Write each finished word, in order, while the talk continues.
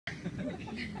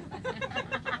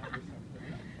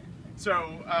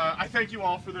So I thank you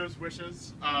all for those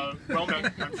wishes. Well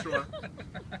meant, I'm sure.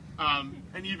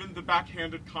 And even the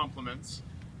backhanded compliments.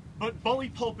 But bully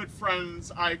pulpit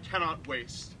friends I cannot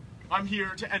waste. I'm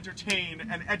here to entertain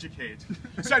and educate.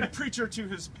 Said preacher to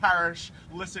his parish,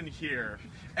 listen here.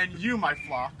 And you, my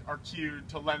flock, are cued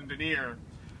to lend an ear.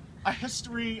 A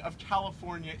history of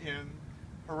California in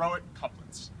heroic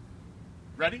couplets.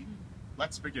 Ready?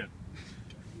 Let's begin.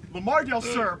 Lamar del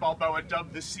Sur Balboa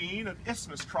dubbed the scene of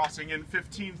Isthmus crossing in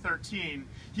 1513.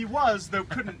 He was, though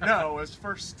couldn't know, as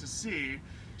first to see,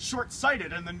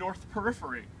 short-sighted in the north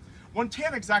periphery. One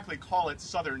can't exactly call it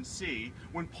Southern Sea,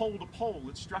 when pole to pole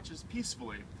it stretches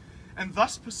peacefully. And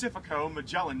thus Pacifico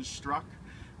Magellan struck,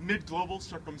 mid-global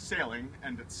circumsailing,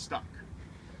 and it stuck.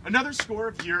 Another score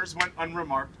of years went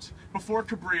unremarked, before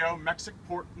Cabrillo Mexic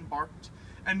port embarked,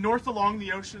 and north along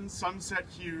the ocean sunset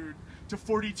hued to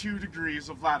 42 degrees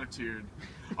of latitude.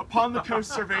 Upon the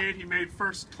coast surveyed he made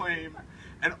first claim,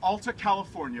 and Alta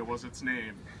California was its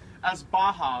name, as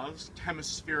Baja's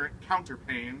hemispheric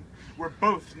counterpane, were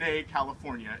both nay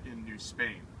California in New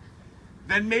Spain.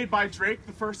 Then made by Drake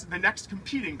the next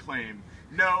competing claim,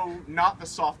 no, not the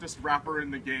softest rapper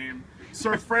in the game,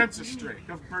 Sir Francis Drake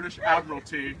of British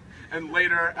Admiralty, and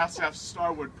later SF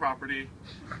Starwood property.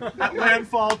 At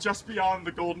landfall just beyond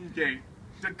the Golden Gate,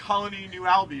 did colony New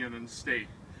Albion in state,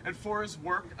 and for his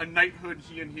work a knighthood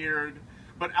he inhered,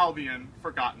 but Albion,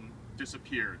 forgotten,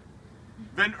 disappeared.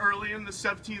 Then early in the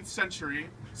 17th century,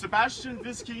 Sebastian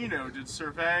Vizcaíno did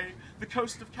survey the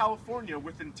coast of California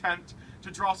with intent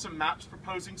to draw some maps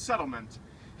proposing settlement.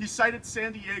 He cited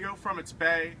San Diego from its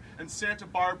bay, and Santa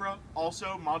Barbara,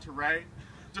 also Monterey.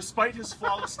 Despite his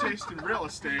flawless taste in real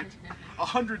estate,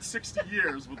 160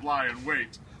 years would lie in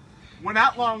wait. When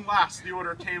at long last the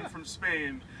order came from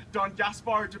Spain, Don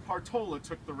Gaspar de Partola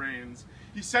took the reins.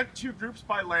 He sent 2 groups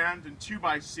by land and 2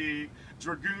 by sea,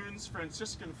 dragoons,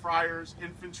 Franciscan friars,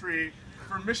 infantry,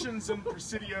 for missions and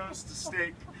presidios to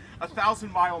stake a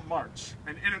 1,000-mile march,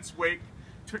 and in its wake,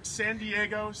 twixt San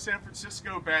Diego, San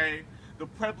Francisco Bay, the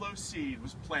Pueblo seed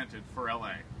was planted for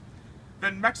LA.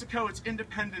 Then Mexico its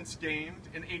independence gained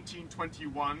in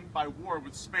 1821 by war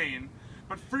with Spain,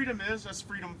 but freedom is as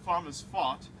freedom from is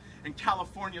fought, and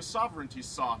California sovereignty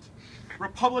sought.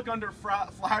 Republic under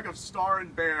flag of star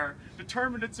and bear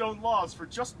determined its own laws for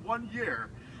just 1 year.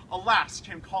 Alas,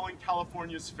 came calling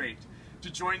California's fate to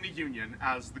join the Union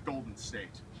as the Golden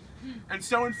State. And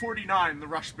so in 49 the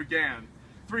rush began.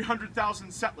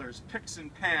 300,000 settlers, picks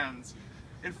and pans.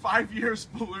 In 5 years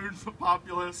ballooned the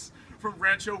populace from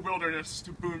Rancho Wilderness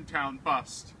to Boomtown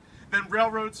bust. Then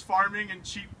railroads, farming, and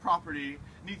cheap property,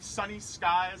 neath sunny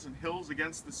skies and hills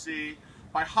against the sea,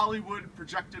 by Hollywood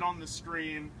projected on the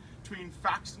screen, between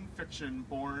facts and fiction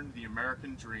born the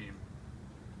American dream.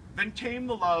 Then came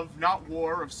the love, not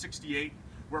war, of '68,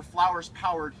 where flowers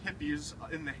powered hippies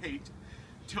in the hate,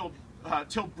 till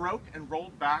broke and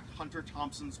rolled back Hunter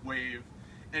Thompson's wave,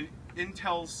 and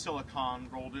Intel's silicon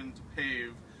rolled in to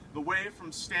pave the way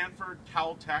from Stanford,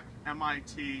 Caltech,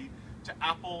 MIT, to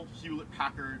Apple,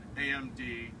 Hewlett-Packard,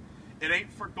 AMD. It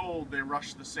ain't for gold they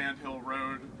rush the Sandhill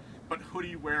Road, but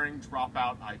hoodie-wearing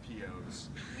dropout IPOs.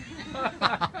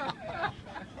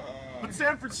 But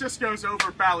San Francisco's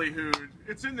over ballyhooed.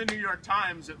 It's in the New York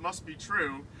Times, it must be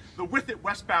true. The with it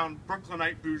westbound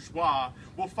Brooklynite bourgeois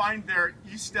will find in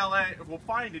East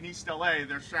LA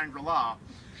their Shangri-La,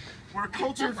 where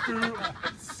cultured food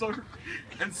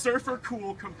and surfer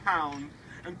cool compound,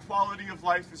 and quality of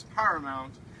life is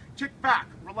paramount. Kick back,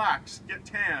 relax, get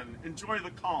tan, enjoy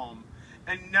the calm,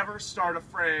 and never start a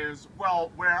phrase,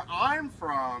 well, where I'm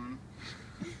from.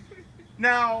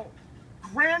 Now,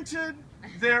 granted,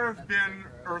 there have been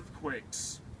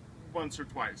earthquakes once or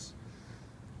twice,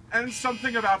 and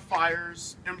something about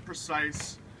fires,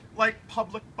 imprecise, like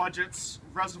public budgets,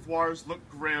 reservoirs look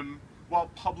grim, while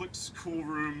public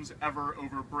schoolrooms ever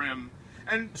over brim.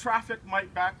 And traffic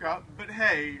might back up, but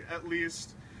hey, at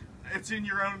least it's in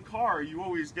your own car, you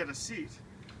always get a seat.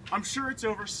 I'm sure it's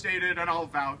overstated, and I'll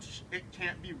vouch, it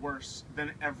can't be worse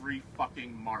than every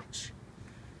fucking March.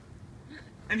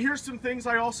 And here's some things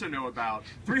I also know about.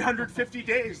 350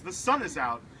 days, the sun is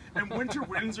out, and winter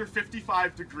winds are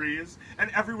 55 degrees, and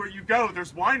everywhere you go,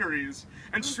 there's wineries,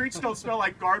 and streets don't smell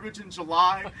like garbage in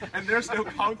July, and there's no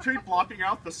concrete blocking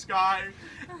out the sky,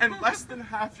 and less than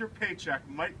half your paycheck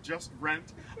might just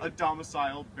rent a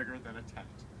domicile bigger than a tent.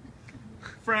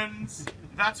 Friends,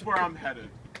 that's where I'm headed.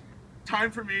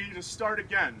 Time for me to start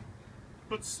again,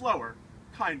 but slower,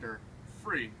 kinder,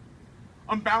 free.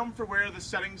 I'm bound for where the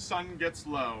setting sun gets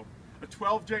low, a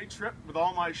 12-day trip with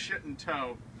all my shit in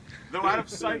tow. Though out of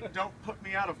sight, don't put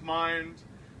me out of mind.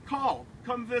 Call,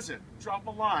 come visit, drop a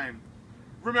line.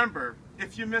 Remember,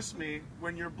 if you miss me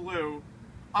when you're blue,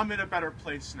 I'm in a better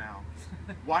place now.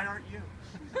 Why aren't you?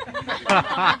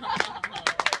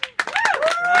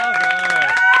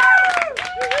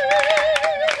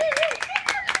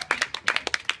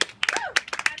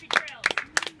 Happy trails.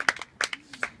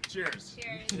 Cheers.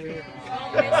 Cheers.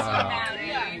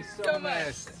 So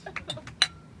missed.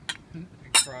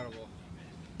 Incredible.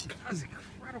 That was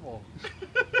incredible.